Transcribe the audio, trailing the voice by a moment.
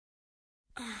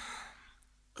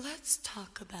Let's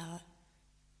talk about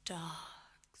dogs.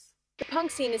 The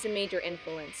punk scene is a major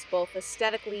influence, both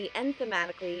aesthetically and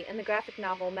thematically, in the graphic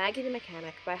novel Maggie the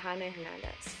Mechanic by Jaime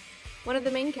Hernandez. One of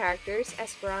the main characters,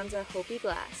 Esperanza Hopi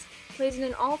Glass, plays in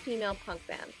an all-female punk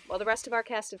band, while the rest of our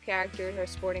cast of characters are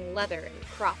sporting leather and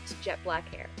cropped jet black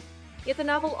hair. Yet the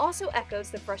novel also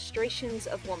echoes the frustrations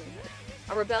of womanhood,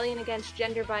 a rebellion against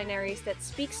gender binaries that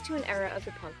speaks to an era of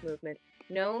the punk movement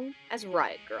known as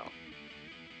Riot Grrl.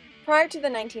 Prior to the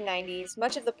 1990s,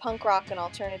 much of the punk rock and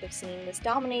alternative scene was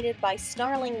dominated by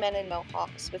snarling men in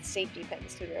mohawks with safety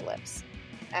pins through their lips.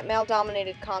 At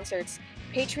male-dominated concerts,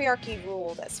 patriarchy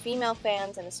ruled as female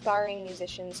fans and aspiring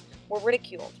musicians were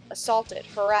ridiculed, assaulted,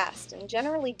 harassed, and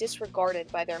generally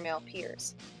disregarded by their male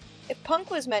peers. If punk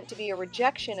was meant to be a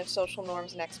rejection of social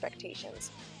norms and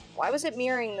expectations, why was it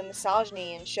mirroring the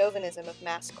misogyny and chauvinism of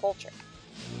mass culture?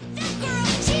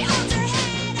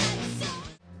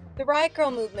 The Riot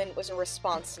Grrl movement was a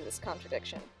response to this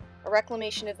contradiction, a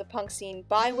reclamation of the punk scene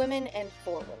by women and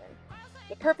for women.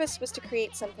 The purpose was to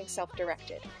create something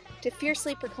self-directed, to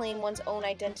fiercely proclaim one's own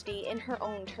identity in her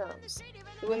own terms.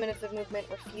 The women of the movement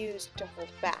refused to hold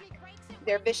back.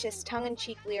 Their vicious,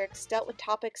 tongue-in-cheek lyrics dealt with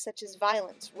topics such as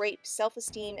violence, rape,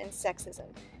 self-esteem, and sexism,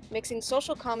 mixing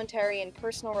social commentary and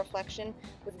personal reflection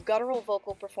with guttural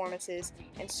vocal performances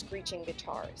and screeching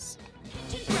guitars.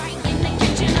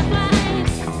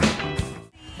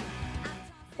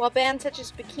 While bands such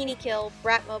as Bikini Kill,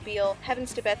 Bratmobile,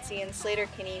 Heavens to Betsy, and Slater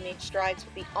Kinney made strides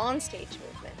with the onstage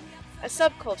movement, a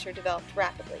subculture developed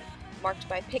rapidly, marked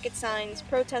by picket signs,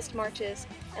 protest marches,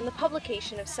 and the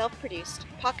publication of self-produced,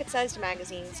 pocket-sized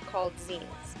magazines called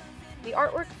zines. The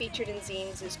artwork featured in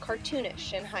zines is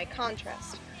cartoonish and high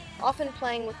contrast, often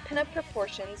playing with pin-up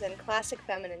proportions and classic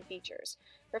feminine features,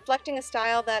 reflecting a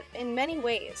style that, in many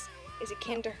ways, is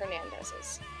akin to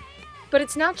Hernandez's. But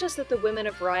it's not just that the women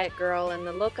of Riot Grrl and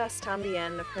the Locas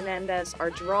Tambien of Hernandez are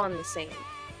drawn the same.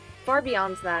 Far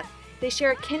beyond that, they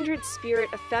share a kindred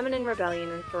spirit of feminine rebellion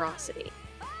and ferocity.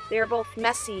 They are both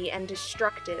messy and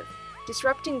destructive,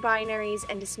 disrupting binaries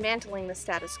and dismantling the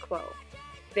status quo.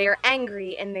 They are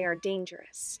angry and they are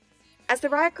dangerous. As the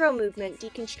Riot Grrl movement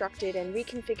deconstructed and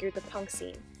reconfigured the punk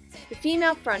scene, the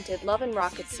female-fronted Love and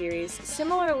Rockets series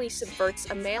similarly subverts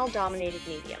a male-dominated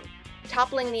medium,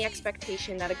 toppling the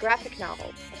expectation that a graphic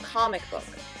novel, a comic book,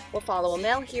 will follow a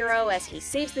male hero as he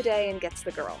saves the day and gets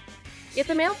the girl. Yet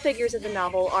the male figures of the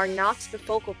novel are not the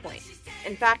focal point.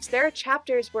 In fact, there are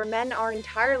chapters where men are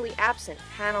entirely absent,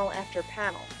 panel after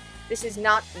panel. This is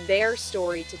not their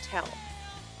story to tell.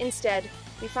 Instead,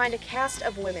 we find a cast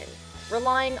of women,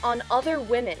 relying on other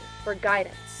women for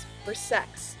guidance, for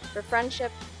sex, for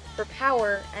friendship, for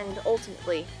power, and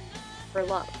ultimately, for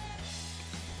love.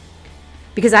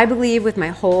 Because I believe with my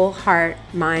whole heart,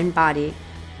 mind, body,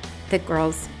 that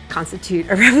girls constitute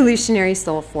a revolutionary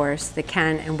soul force that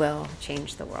can and will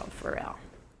change the world for real.